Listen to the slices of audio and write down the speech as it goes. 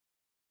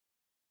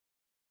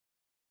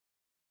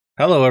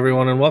Hello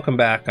everyone and welcome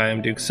back. I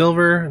am Duke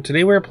Silver.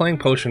 Today we are playing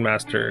Potion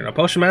Master. Now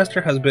Potion Master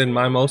has been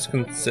my most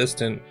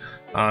consistent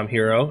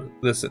hero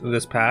this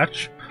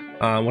patch,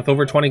 with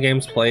over 20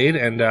 games played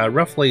and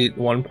roughly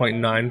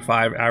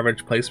 1.95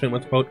 average placement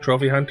with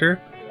Trophy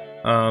Hunter.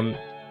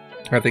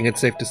 I think it's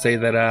safe to say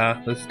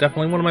that this is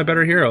definitely one of my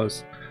better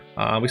heroes.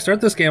 We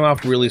start this game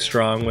off really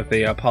strong with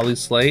a Poly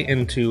Slay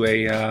into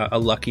a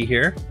Lucky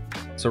here,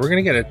 so we're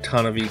gonna get a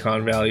ton of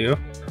econ value.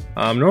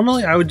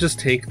 Normally I would just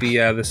take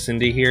the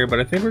Cindy here, but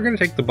I think we're going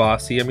to take the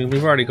Bossy. I mean,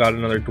 we've already got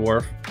another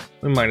Dwarf.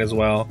 We might as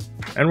well.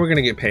 And we're going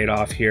to get paid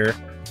off here.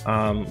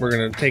 We're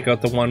going to take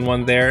out the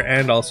 1/1 there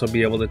and also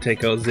be able to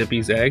take out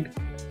Zippy's Egg.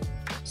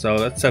 So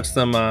that sets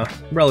them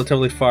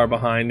relatively far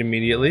behind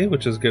immediately,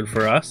 which is good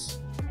for us.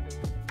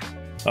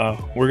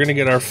 We're going to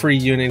get our free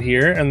unit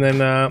here, and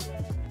then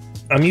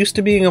I'm used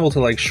to being able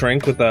to like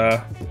shrink with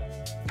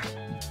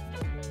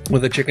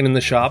a chicken in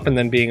the shop and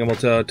then being able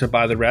to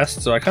buy the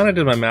rest, so I kind of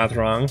did my math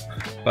wrong,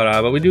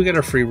 but we do get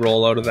a free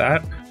roll out of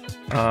that,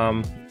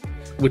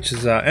 which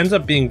is ends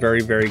up being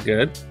very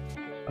good,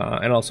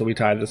 and also we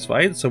tied this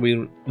fight, so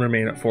we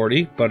remain at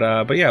 40.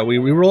 But yeah, we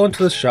roll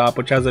into the shop,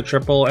 which has a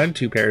triple and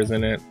 2 pairs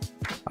in it.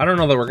 I don't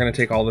know that we're going to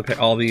take all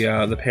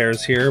the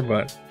pairs here,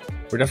 but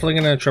we're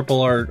definitely going to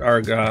triple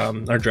our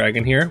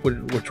dragon here,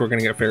 which we're going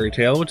to get Fairy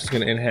Tale, which is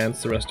going to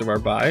enhance the rest of our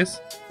buys,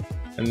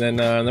 and then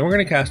we're going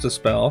to cast a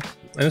spell.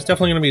 And it's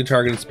definitely going to be a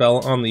targeted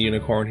spell on the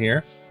unicorn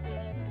here.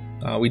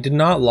 We did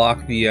not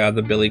lock the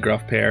Billy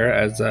Gruff pair,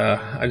 as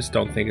I just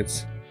don't think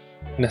it's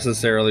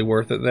necessarily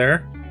worth it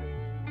there.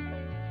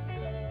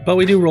 But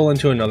we do roll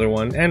into another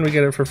one, and we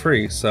get it for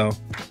free, so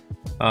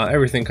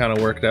everything kind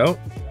of worked out.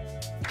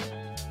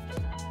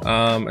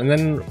 And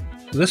then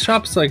this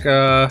shop's like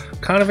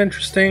kind of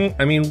interesting.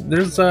 I mean,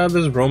 there's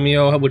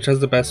Romeo, which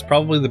has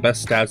probably the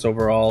best stats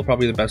overall,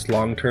 probably the best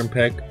long-term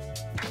pick,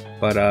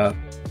 but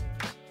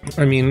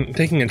I mean,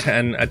 taking a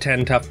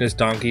 10 toughness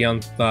donkey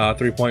on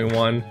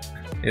 3.1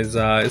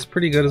 is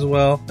pretty good as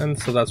well, and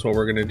so that's what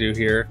we're gonna do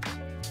here.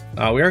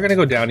 We are gonna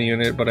go down a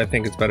unit, but I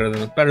think it's better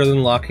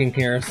than locking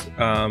here.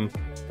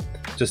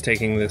 Just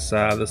taking this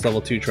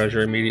level 2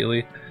 treasure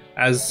immediately.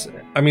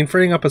 I mean,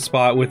 freeing up a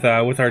spot with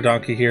our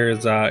donkey here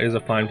is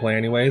a fine play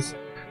anyways,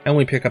 and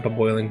we pick up a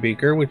boiling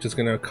beaker, which is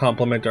gonna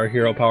complement our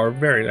hero power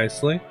very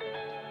nicely.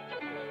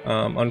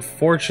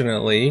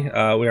 Unfortunately,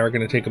 we are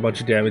gonna take a bunch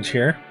of damage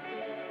here.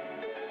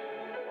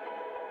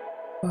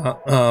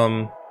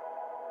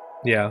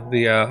 Yeah,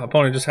 the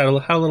opponent just had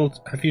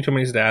a few too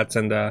many stats,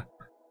 and the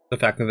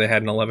fact that they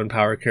had an 11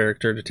 power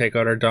character to take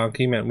out our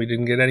donkey meant we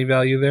didn't get any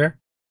value there.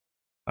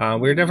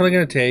 We're definitely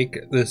going to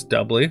take this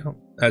doubly,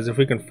 as if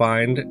we can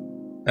find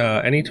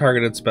any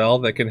targeted spell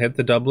that can hit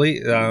the doubly,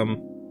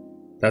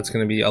 that's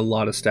going to be a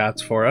lot of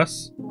stats for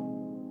us.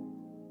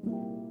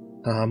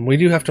 We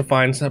do have to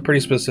find a pretty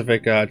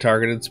specific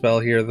targeted spell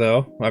here,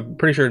 though. I'm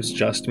pretty sure it's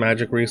just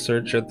magic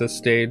research at this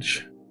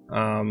stage.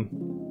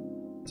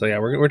 So yeah,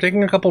 we're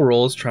taking a couple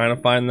rolls trying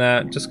to find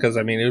that, just because,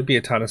 I mean, it would be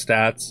a ton of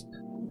stats.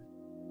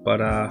 But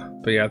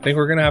yeah, I think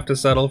we're gonna have to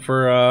settle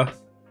for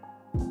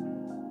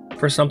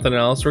something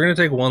else. We're gonna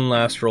take one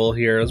last roll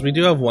here, as we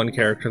do have one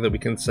character that we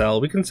can sell.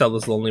 We can sell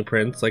this Lonely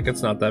Prince, like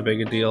it's not that big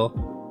a deal.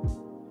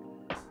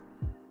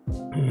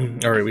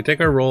 Alright, we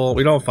take our roll,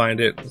 we don't find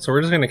it, so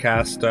we're just gonna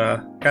cast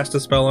a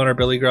spell on our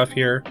Billy Gruff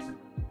here.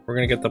 We're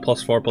gonna get the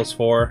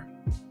 +4/+4.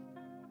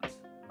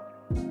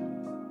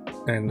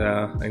 And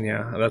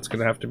yeah, that's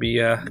gonna have to be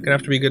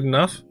good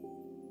enough.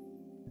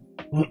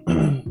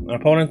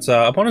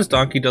 Opponent's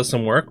donkey does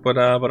some work, but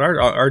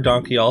our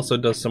donkey also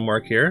does some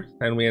work here,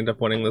 and we end up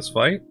winning this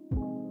fight.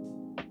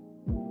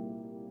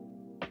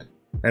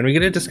 And we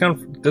get a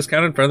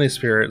discounted friendly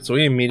spirit, so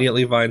we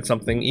immediately find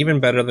something even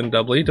better than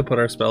doubly to put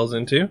our spells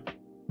into.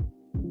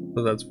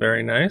 So that's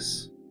very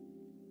nice.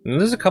 And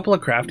there's a couple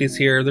of crafties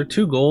here. They're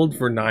 2 gold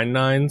for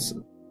 9/9s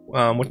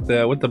with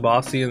the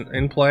Bossy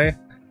in play.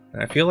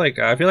 I feel like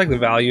the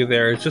value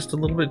there is just a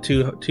little bit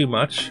too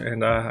much,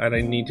 and I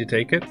need to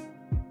take it.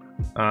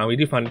 We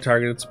do find a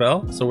targeted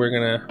spell, so we're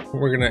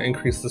gonna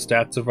increase the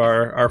stats of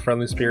our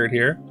friendly spirit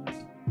here.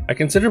 I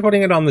consider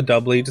putting it on the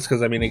doubly, just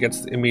because, I mean, it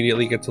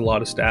immediately gets a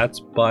lot of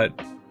stats, but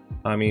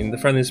I mean, the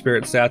friendly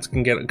spirit stats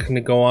can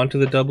go on to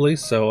the doubly,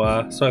 so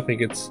I think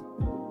it's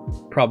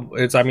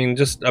I mean,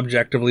 just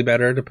objectively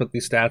better to put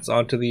these stats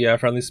onto the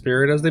friendly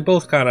spirit, as they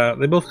both kind of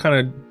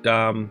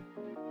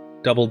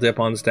double dip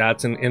on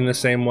stats in the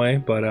same way,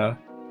 but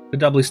the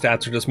doubly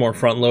stats are just more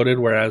front loaded,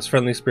 whereas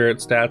friendly spirit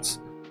stats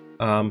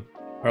are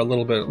a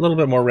little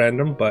bit more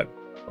random, but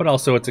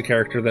also it's a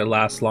character that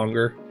lasts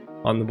longer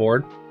on the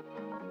board.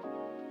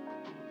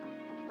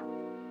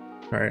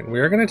 Alright,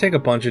 we are going to take a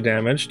bunch of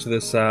damage to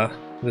this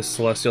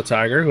Celestial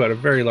Tiger, who had a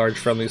very large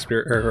friendly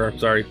spirit, or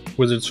sorry,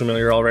 Wizard's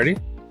Familiar already.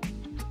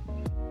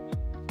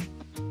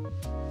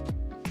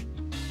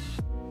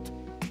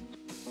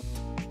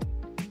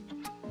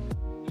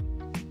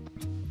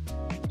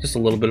 Just a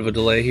little bit of a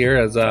delay here,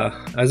 as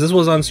this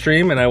was on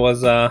stream and I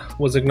was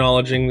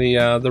acknowledging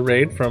the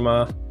raid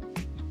from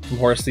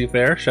Horse Thief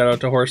there. Shout out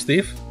to Horse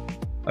Thief,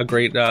 a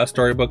great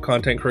Storybook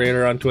content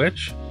creator on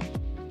Twitch.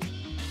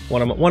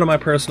 one of my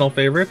personal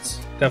favorites.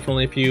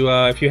 Definitely, if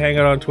you hang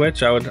out on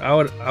Twitch, I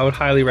would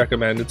highly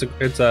recommend.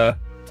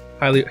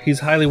 He's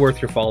highly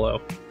worth your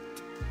follow.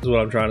 Is what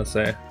I'm trying to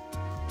say.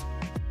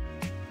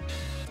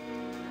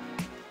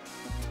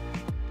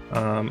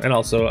 And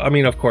also, I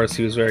mean, of course,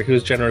 he was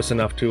generous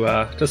enough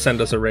to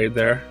send us a raid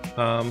there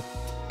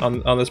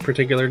on this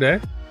particular day.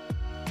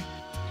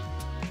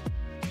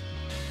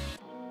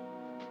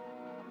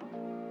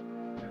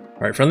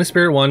 All right, Friendly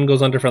Spirit 1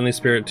 goes on to Friendly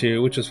Spirit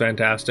 2, which is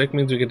fantastic.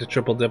 Means we get to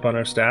triple dip on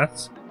our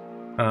stats.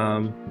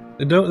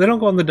 They don't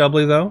go on the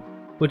doubly though,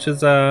 which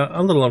is a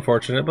little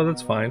unfortunate, but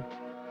that's fine.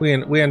 We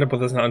end up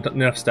with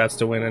enough stats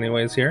to win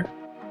anyways here.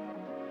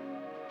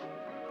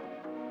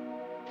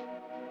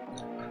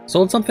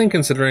 Sold something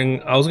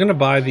considering I was gonna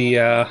buy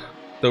the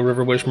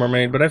River Wish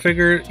Mermaid, but I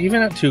figured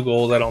even at 2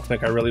 gold, I don't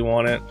think I really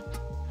want it.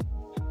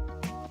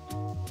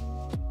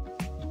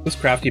 This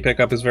crafty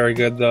pickup is very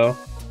good though.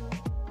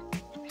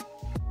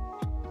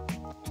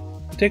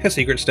 Take a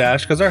secret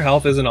stash because our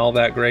health isn't all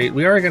that great.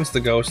 We are against the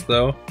ghost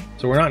though,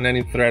 so we're not in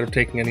any threat of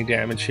taking any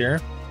damage here.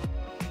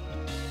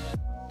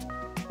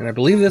 And I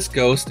believe this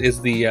ghost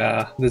is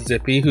the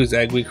Zippy whose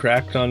egg we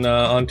cracked on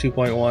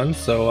 2.1,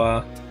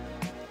 so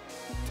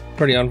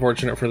pretty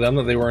unfortunate for them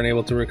that they weren't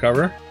able to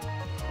recover.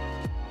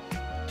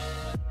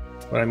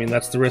 But I mean,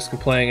 that's the risk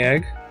of playing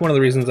egg. One of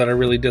the reasons that I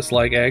really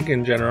dislike egg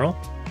in general.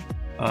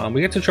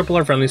 We get to triple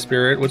our Friendly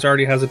Spirit, which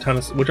already had a ton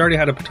of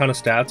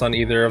stats on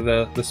either of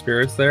the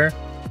spirits there.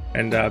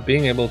 And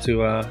being able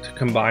to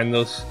combine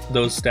those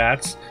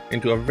stats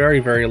into a very,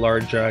 very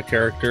large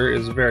character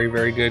is very,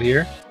 very good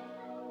here.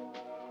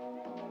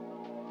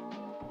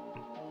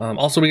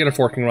 Also, we get a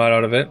forking rod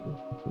out of it.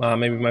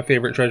 Maybe my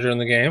favorite treasure in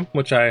the game,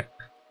 which I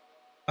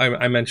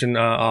mention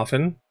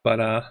often, but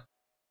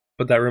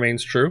that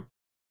remains true.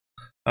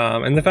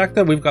 And the fact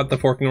that we've got the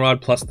forking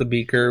rod plus the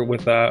beaker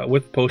with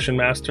Potion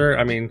Master,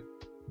 I mean,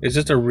 it's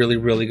just a really,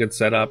 really good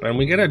setup. And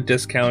we get a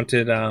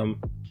discounted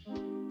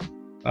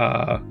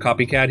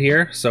copycat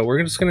here, so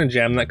we're just gonna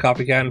jam that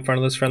copycat in front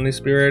of this Friendly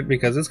Spirit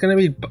because it's gonna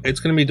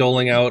be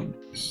doling out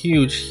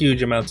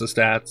huge amounts of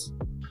stats.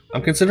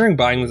 I'm considering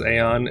buying this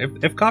Aeon.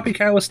 If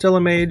copycat was still a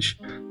mage,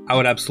 I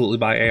would absolutely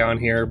buy Aeon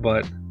here,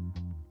 but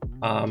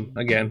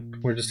again,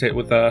 we're just hit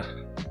with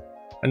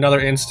another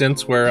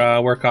instance where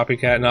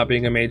copycat not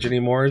being a mage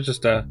anymore is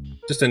just a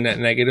net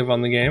negative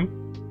on the game,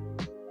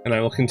 and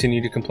I will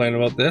continue to complain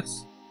about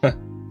this.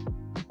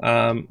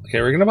 Okay,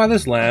 we're gonna buy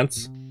this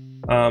lance.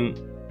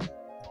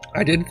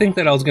 I did think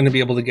that I was going to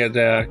be able to get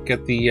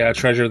the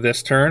treasure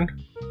this turn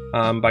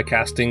by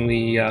casting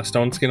the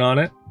stone skin on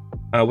it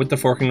with the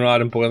forking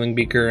rod and boiling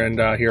beaker and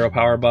hero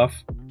power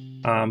buff,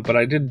 but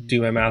I did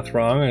do my math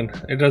wrong and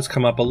it does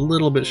come up a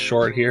little bit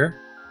short here,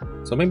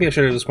 so maybe I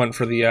should have just went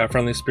for the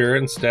Friendly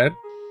Spirit instead.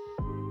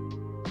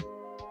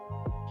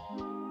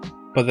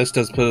 But this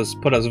does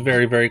put us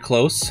very, very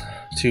close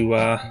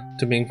to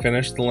being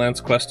finished the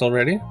Lance quest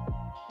already.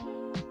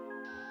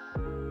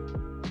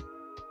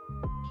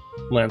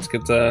 Lance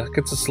gets a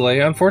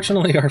slay.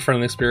 Unfortunately, our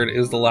Friendly Spirit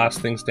is the last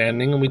thing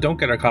standing, and we don't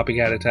get our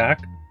copycat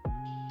attack.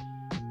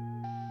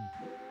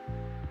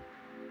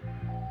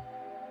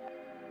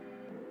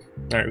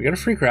 Alright, we got a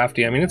free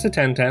crafty. I mean, it's a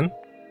 10-10.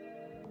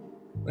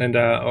 And,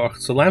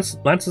 so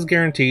Lance is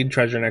guaranteed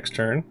treasure next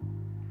turn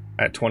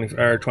at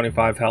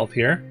 25 health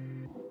here,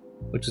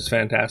 which is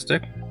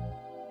fantastic.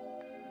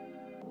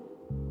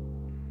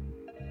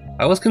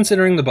 I was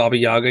considering the Baba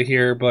Yaga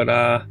here, but,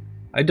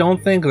 I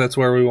don't think that's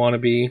where we want to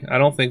be. I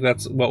don't think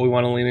that's what we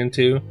want to lean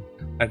into.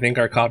 I think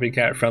our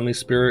copycat Friendly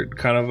Spirit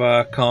kind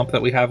of comp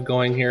that we have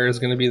going here is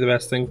going to be the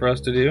best thing for us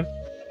to do.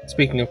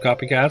 Speaking of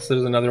copycats,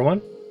 there's another one.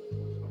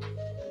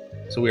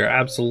 So we are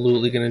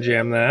absolutely going to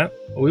jam that.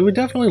 We would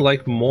definitely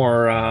like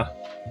more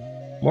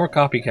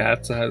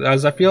copycats,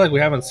 as I feel like we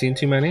haven't seen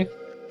too many.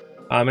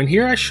 And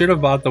here I should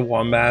have bought the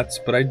wombats,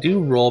 but I do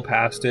roll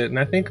past it, and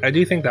I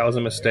do think that was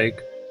a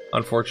mistake,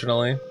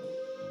 unfortunately.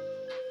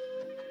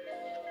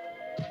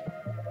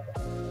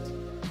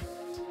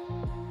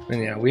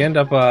 And yeah, we end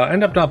up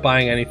not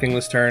buying anything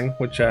this turn,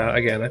 which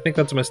again, I think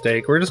that's a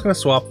mistake. We're just gonna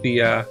swap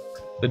the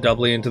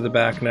doubly into the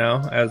back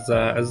now,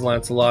 as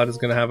Lancelot is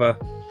gonna have a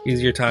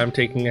easier time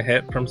taking a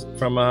hit from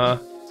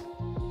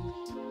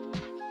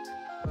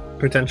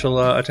potential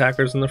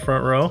attackers in the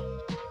front row,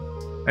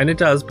 and it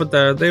does, but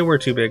they were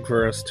too big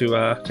for us to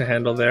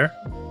handle there.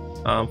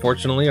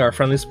 Fortunately, our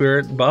Friendly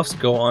Spirit buffs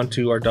go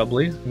onto our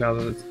doubly now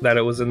that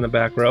it was in the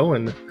back row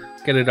and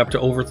get it up to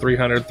over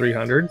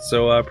 300,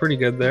 so pretty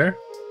good there.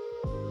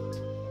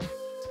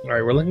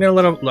 Alright, we're looking at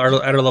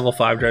our level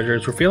 5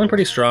 treasures. We're feeling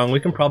pretty strong. We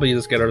can probably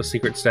just get out a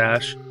secret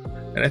stash.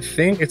 And I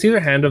think it's either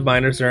Hand of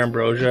Midas or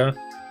Ambrosia.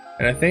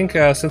 And I think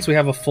since we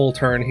have a full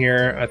turn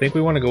here, I think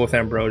we want to go with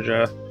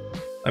Ambrosia.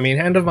 I mean,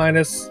 Hand of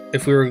Midas,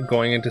 if we were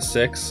going into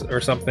 6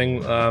 or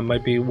something,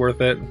 might be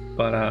worth it.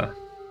 But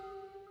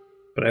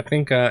I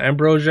think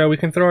Ambrosia, we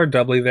can throw our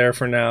doubly there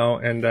for now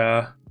and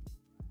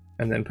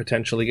then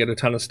potentially get a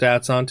ton of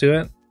stats onto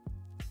it.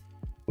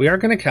 We are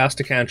going to cast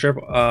a cantrip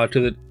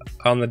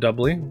on the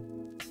doubly,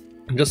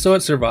 just so it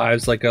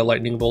survives like a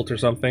lightning bolt or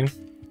something.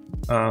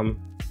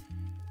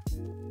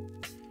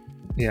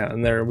 Yeah,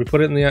 and there we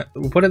put it in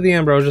the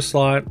Ambrosia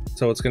slot,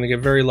 so it's going to get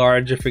very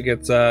large if it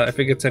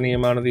gets any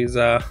amount of these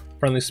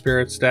friendly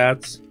spirit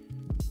stats.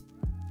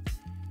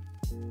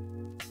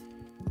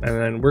 And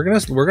then we're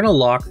gonna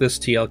lock this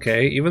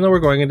TLK, even though we're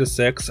going into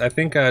 6. I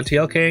think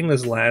TLKing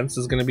this Lance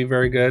is gonna be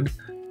very good.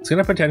 It's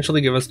gonna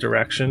potentially give us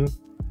direction,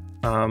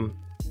 and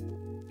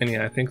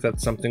yeah, I think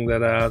that's something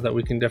that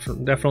we can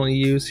definitely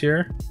use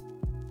here.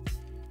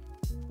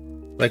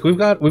 Like we've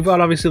got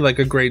obviously like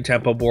a great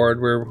tempo board.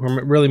 We're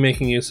really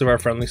making use of our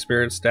friendly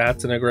spirit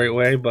stats in a great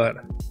way, but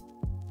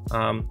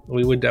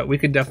we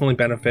could definitely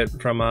benefit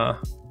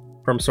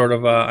from sort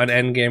of an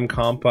end game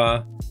comp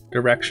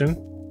direction.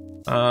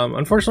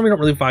 Unfortunately, we don't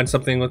really find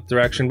something with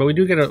direction, but we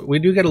do get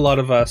a lot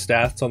of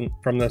stats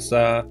from the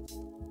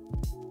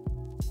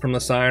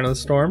Scion of the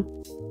Storm.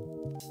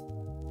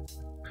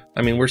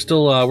 I mean, we're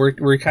still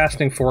we're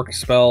casting forked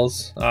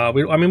spells.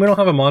 We don't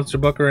have a monster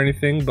book or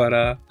anything, but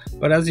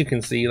as you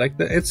can see, like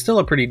it's still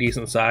a pretty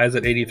decent size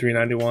at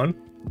 8391.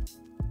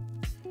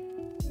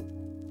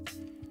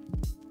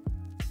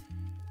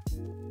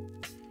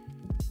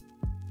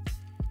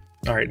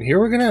 All right, here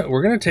we're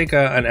gonna take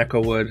an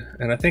Echo Wood,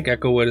 and I think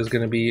Echo Wood is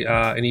gonna be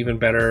an even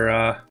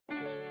better.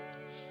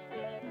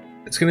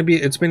 It's gonna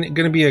be a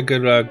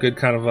good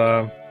kind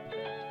of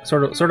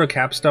sort of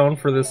capstone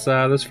for this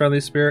friendly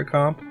spirit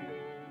comp.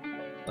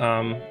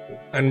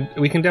 And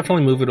we can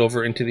definitely move it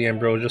over into the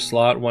Ambrosia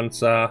slot once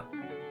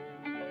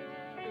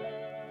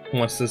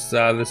this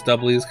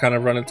doubly's kind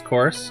of run its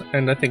course,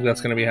 and I think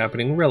that's going to be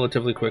happening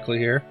relatively quickly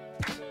here.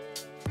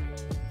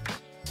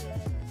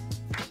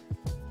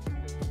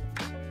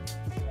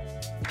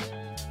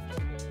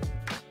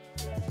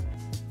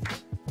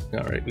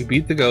 Alright, we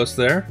beat the ghost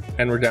there,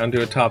 and we're down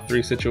to a top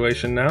 3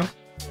 situation now.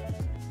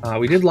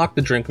 We did lock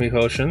the Drink Me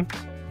potion.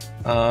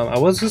 I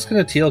was just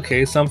going to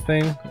TLK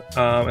something,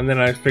 and then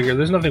I figured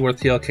there's nothing worth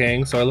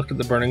TLKing, so I looked at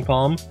the Burning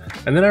Palm,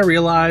 and then I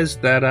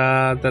realized that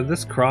that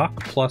this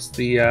Croc plus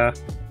the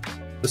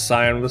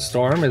Scion of the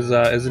Storm is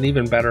an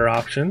even better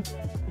option,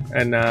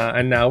 and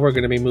now we're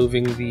going to be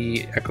moving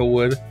the Echo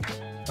Wood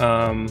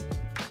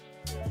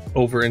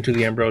over into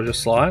the Ambrosia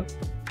slot,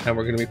 and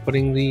we're going to be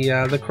putting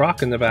the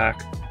Croc in the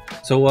back.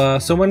 So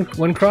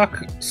when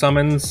Croc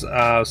summons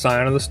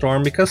Scion of the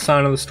Storm, because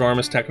Scion of the Storm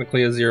is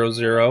technically a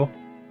 0/0.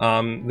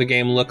 The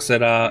game looks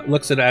at it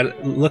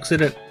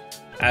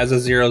as a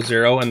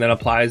 0/0 and then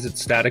applies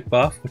its static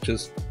buff, which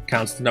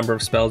counts the number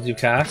of spells you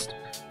cast,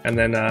 and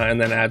then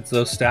adds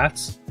those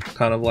stats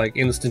kind of like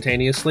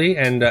instantaneously.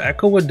 And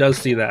Echo Wood does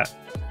see that,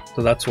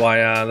 so that's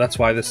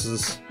why this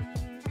is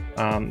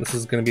going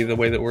to be the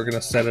way that we're going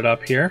to set it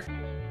up here.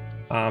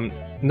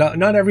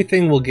 Not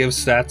everything will give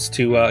stats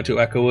to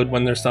Echo Wood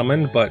when they're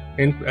summoned, but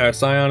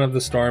Scion of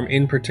the Storm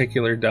in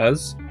particular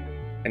does.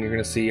 And you're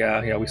going to see,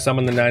 yeah, we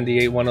summon the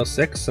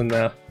 98-106, and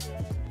the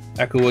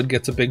Echo Wood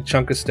gets a big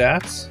chunk of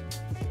stats.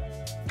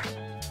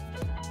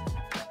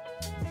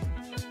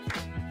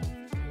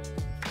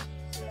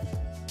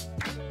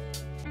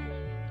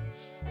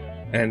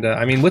 And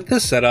I mean, with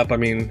this setup, I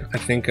mean, I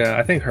think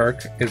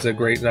Herc is a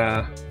great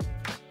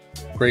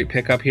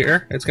pickup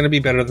here. It's going to be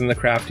better than the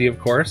Crafty, of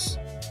course.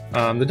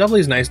 The doubly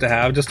is nice to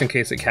have just in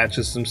case it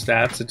catches some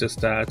stats. It's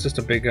just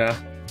a big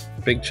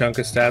chunk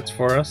of stats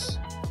for us.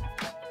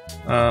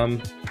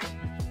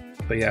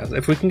 But yeah,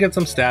 if we can get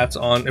some stats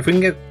on, if we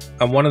can get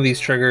one of these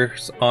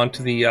triggers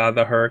onto the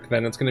Herc,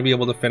 then it's going to be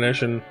able to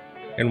finish in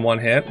one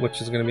hit, which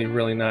is going to be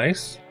really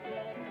nice.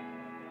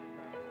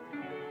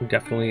 We can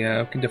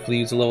definitely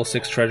use a level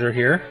 6 treasure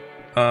here.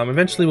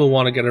 Eventually, we'll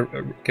want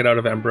to get out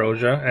of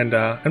Ambrosia, and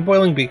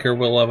Boiling Beaker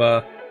will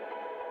have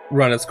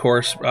run its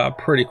course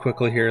pretty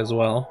quickly here as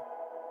well.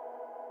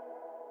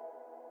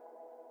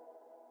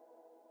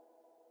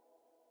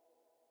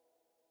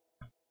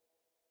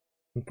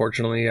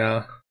 Unfortunately,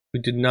 we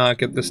did not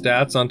get the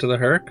stats onto the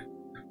Herc,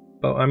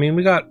 but I mean,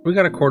 we got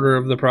a quarter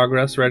of the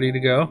progress ready to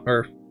go,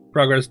 or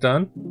progress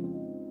done,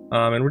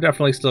 and we're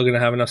definitely still going to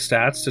have enough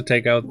stats to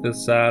take out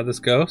this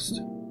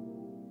ghost.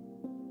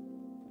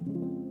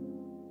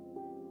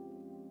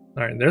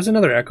 All right, there's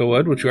another Echo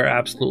Wood, which we are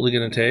absolutely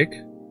going to take,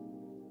 and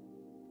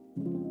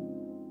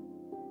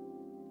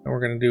we're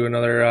going to do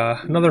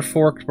another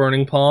forked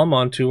Burning Palm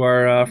onto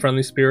our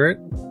friendly spirit,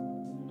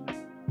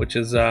 which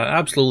is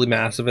absolutely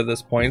massive at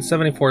this point,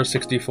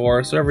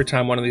 74-64. So every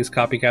time one of these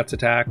copycats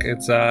attack,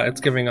 it's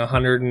giving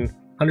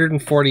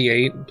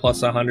 148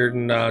 plus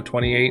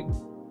 128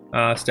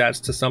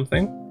 stats to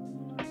something.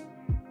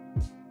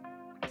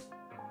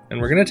 And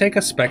we're gonna take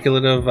a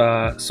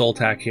speculative soul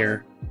tack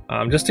here,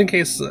 just in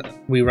case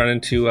we run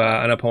into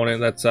an opponent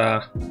that's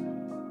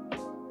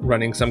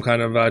running some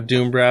kind of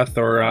Doom Breath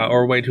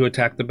or way to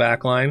attack the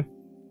backline,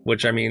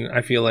 which I mean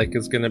I feel like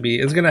is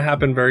gonna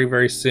happen very,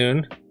 very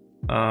soon.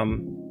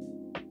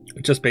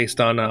 Just based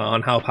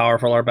on how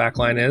powerful our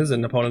backline is,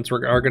 and opponents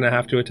are going to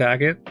have to attack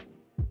it.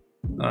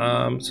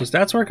 So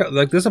stats work out.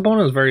 Like, this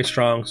opponent is very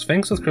strong.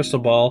 Sphinx with Crystal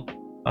Ball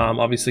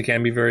obviously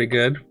can be very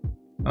good.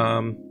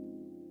 And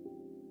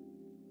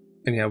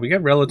yeah, we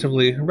get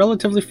relatively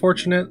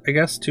fortunate, I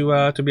guess,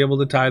 to be able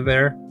to tie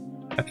there.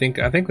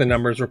 I think the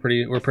numbers were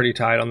pretty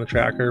tight on the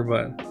tracker,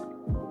 but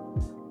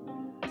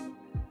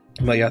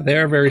yeah, they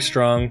are very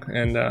strong,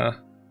 and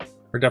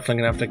we're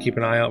definitely gonna have to keep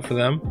an eye out for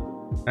them.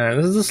 And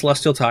this is the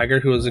Celestial Tiger,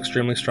 who was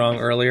extremely strong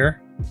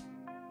earlier.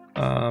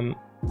 I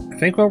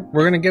think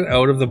we're gonna get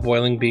out of the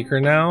Boiling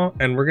Beaker now,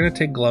 and we're gonna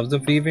take Gloves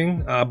of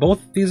Thieving. Both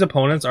these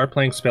opponents are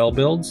playing spell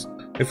builds.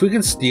 If we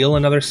could steal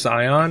another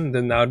Scion,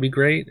 then that would be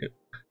great.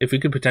 If we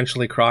could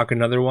potentially croc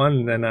another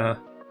one, then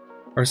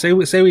or say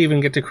we even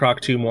get to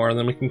croc 2 more, and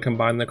then we can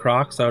combine the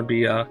crocs. That would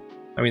be I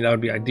mean, that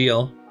would be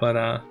ideal.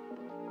 But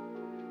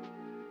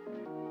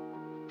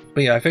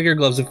yeah, I figure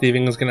Gloves of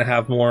Thieving is gonna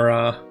have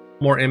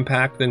more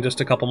impact than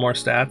just a couple more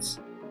stats.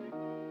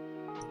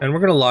 And we're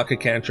gonna lock a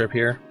cantrip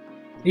here.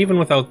 Even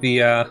without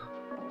the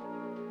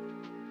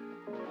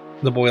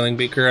Boiling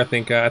Beaker, I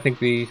think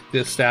the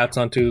stats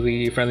onto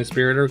the Friendly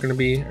Spirit are gonna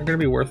be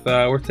worth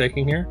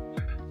taking here.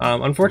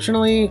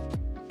 Unfortunately,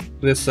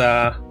 this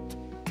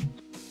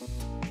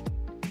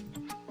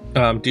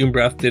Doom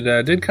Breath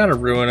did kind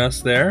of ruin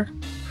us there.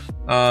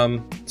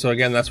 So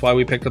again, that's why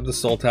we picked up the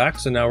Soul Tack.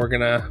 So now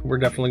we're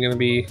definitely gonna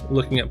be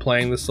looking at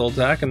playing the Soul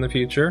Tack in the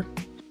future.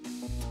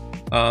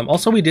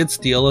 Also, we did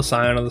steal a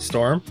Scion of the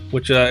Storm,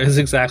 which is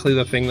exactly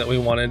the thing that we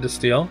wanted to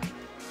steal.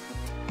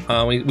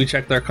 We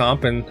checked their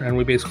comp, and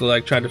we basically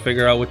like tried to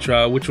figure out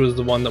which was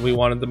the one that we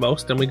wanted the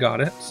most, and we got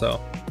it. So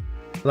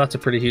that's a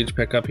pretty huge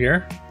pickup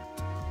here.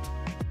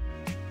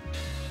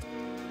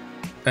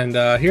 And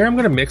here I'm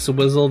going to Mix a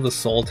Whizzle the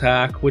Soul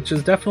Tack, which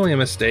is definitely a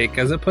mistake,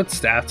 as it puts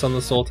stats on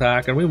the Soul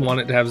Tack, and we want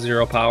it to have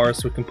 0 power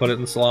so we can put it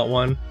in slot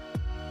 1.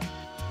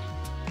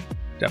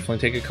 Definitely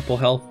take a couple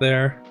health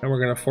there, and we're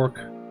going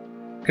to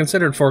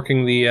considered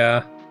forking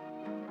the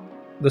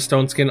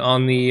Stone Skin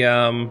on the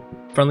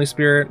Friendly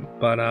Spirit,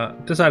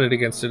 but decided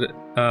against it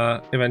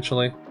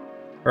eventually,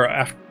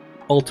 or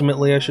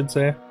ultimately I should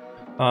say.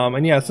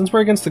 And yeah, since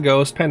we're against the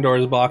Ghost,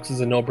 Pandora's Box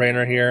is a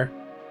no-brainer here.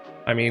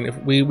 I mean, if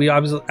we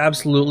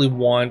absolutely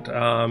want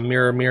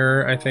Mirror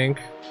Mirror. I think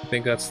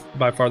that's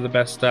by far the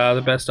best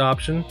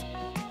option.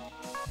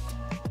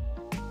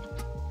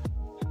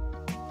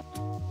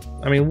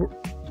 I mean,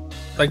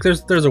 like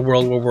there's a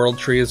world where World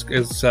Tree is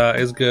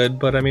good,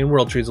 but I mean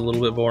World Tree is a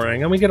little bit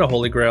boring, and we get a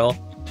Holy Grail.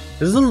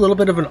 This is a little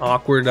bit of an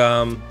awkward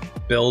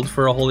build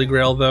for a Holy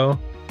Grail, though.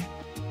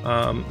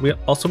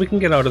 We can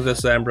get out of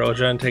this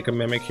Ambrosia and take a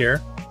Mimic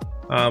here.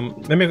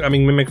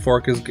 Mimic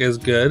Fork is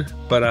good,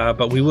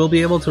 but we will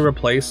be able to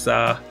replace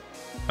our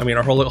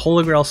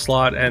Holy Grail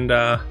slot and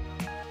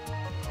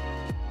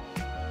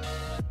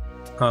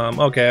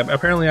okay,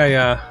 apparently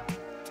I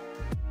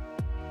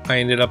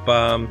ended up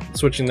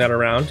switching that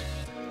around.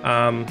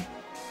 So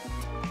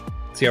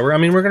yeah,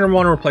 we're gonna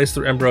want to replace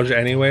the Ambrosia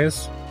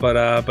anyways, but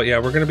yeah,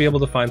 we're gonna be able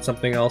to find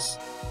something else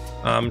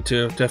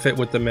to fit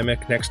with the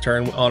Mimic next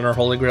turn on our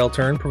Holy Grail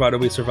turn,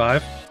 provided we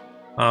survive.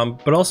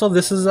 But also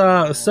this is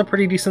a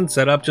pretty decent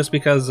setup, just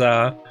because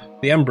the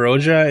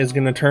Ambrosia is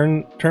gonna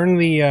turn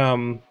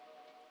the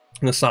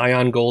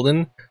Scion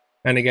golden,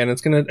 and again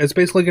it's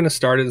basically gonna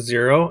start at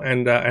 0,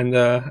 and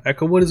the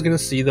Echo Wood is gonna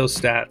see those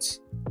stats.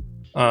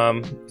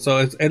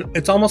 So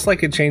it's almost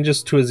like it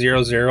changes to a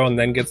 0/0 and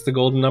then gets the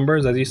golden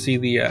numbers. As you see,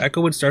 the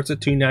Echo Wood starts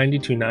at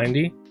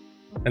 290,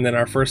 and then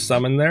our first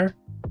summon there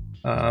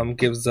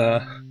gives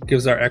our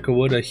Echo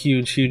Wood a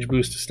huge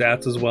boost to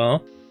stats as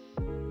well.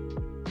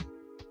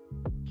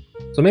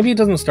 So maybe it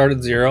doesn't start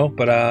at 0,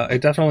 but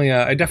it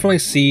definitely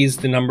sees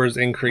the numbers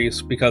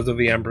increase because of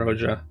the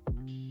Ambrosia.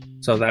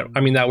 So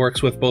that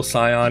works with both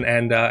Scion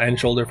and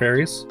Shoulder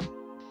Fairies.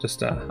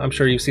 Just I'm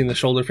sure you've seen the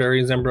Shoulder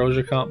Fairies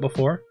Ambrosia comp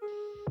before.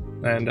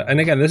 And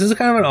again, this is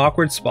kind of an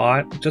awkward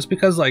spot, just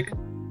because like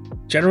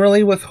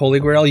generally with Holy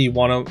Grail you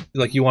want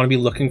to be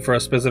looking for a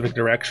specific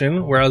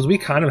direction, whereas we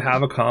kind of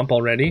have a comp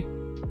already,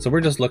 so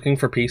we're just looking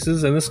for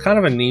pieces, and this is kind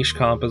of a niche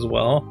comp as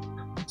well.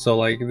 So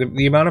like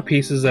the amount of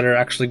pieces that are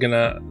actually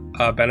gonna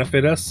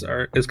benefit us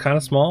is kind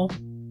of small.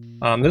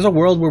 There's a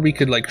world where we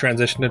could like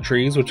transition to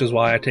trees, which is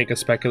why I take a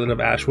speculative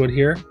Ashwood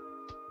here.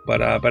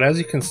 But as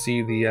you can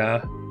see,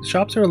 the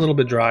shops are a little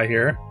bit dry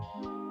here.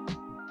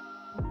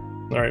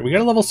 All right, we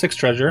got a level 6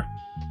 treasure.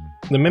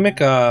 The Mimic,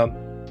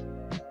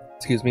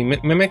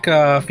 Mimic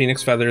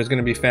Phoenix Feather is going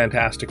to be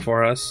fantastic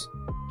for us.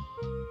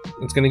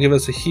 It's going to give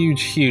us a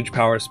huge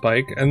power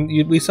spike, and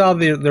we saw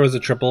there was a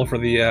triple for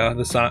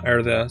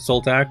the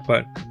Soul Tack,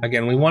 but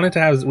again, we want to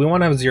have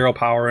 0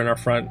 power in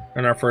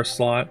our first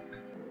slot.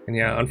 And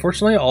yeah,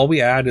 unfortunately, all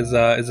we add is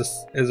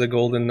a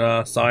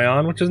golden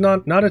Scion, which is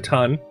not a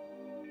ton,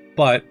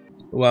 but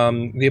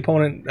the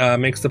opponent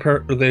makes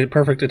the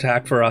perfect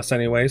attack for us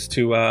anyways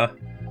to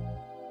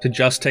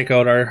just take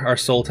out our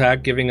Soul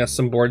Tack, giving us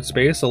some board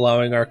space,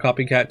 allowing our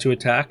Copycat to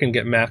attack and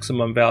get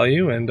maximum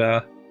value, and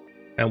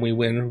we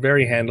win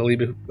very handily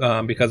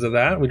because of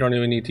that. We don't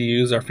even need to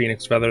use our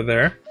Phoenix Feather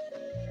there.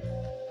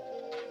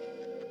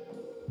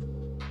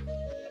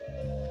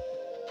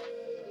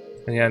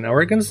 And yeah, now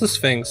we're against the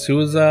Sphinx, who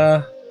was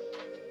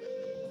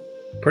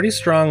pretty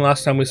strong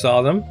last time we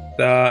saw them,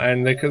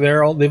 and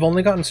they've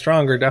only gotten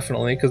stronger,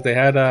 definitely, because they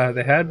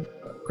had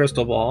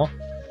Crystal Ball.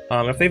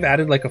 If they've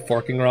added like a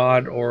forking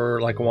rod or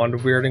like a wand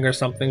of weirding or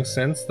something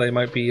since, they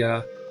might be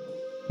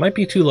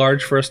too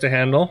large for us to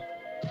handle.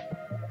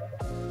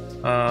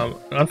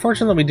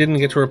 Unfortunately, we didn't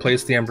get to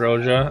replace the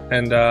ambrosia,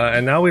 and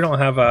now we don't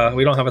have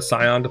a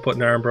scion to put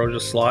in our ambrosia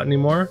slot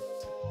anymore,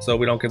 so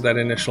we don't get that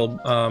initial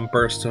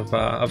burst of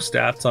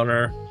stats on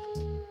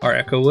our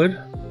echo wood.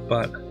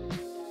 But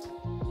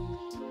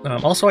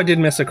also, I did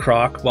miss a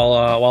croc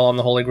while on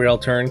the Holy Grail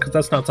turn, because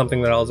that's not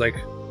something that I was like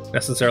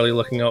necessarily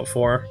looking out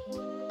for.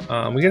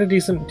 We get a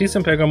decent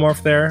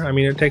Pegomorph there. I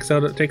mean, it takes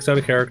out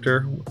a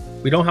character.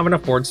 We don't have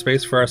enough board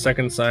space for our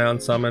second Scion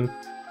summon,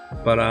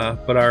 but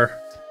our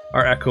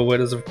Echo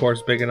Wood is of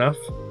course big enough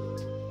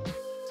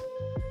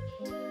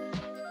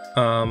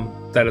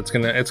that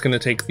it's gonna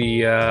take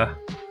the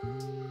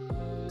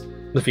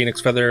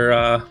Phoenix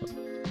Feather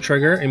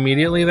trigger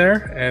immediately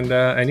there,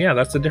 and yeah,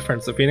 that's the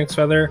difference. The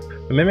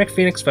Mimic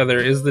Phoenix Feather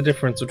is the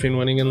difference between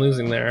winning and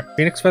losing there.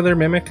 Phoenix Feather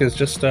Mimic is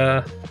just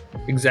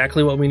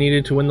exactly what we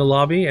needed to win the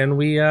lobby, and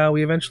we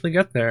eventually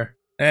get there.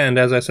 And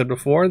as I said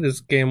before, this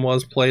game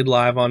was played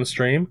live on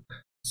stream,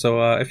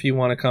 so if you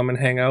want to come and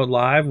hang out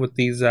live with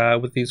these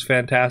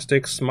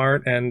fantastic,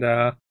 smart,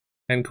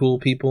 and cool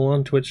people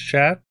on Twitch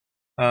chat,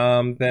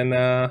 then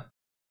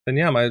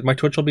yeah, my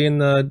Twitch will be in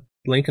the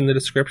link in the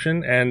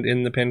description and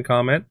in the pinned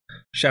comment.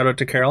 Shout out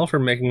to Carol for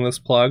making this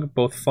plug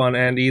both fun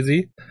and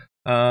easy.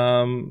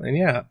 And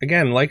yeah,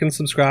 again, like and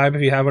subscribe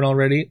if you haven't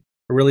already.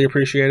 I really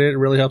appreciate it. It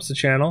really helps the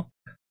channel.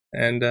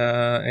 And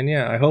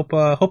yeah, I hope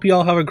you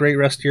all have a great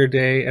rest of your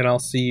day, and I'll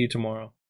see you tomorrow.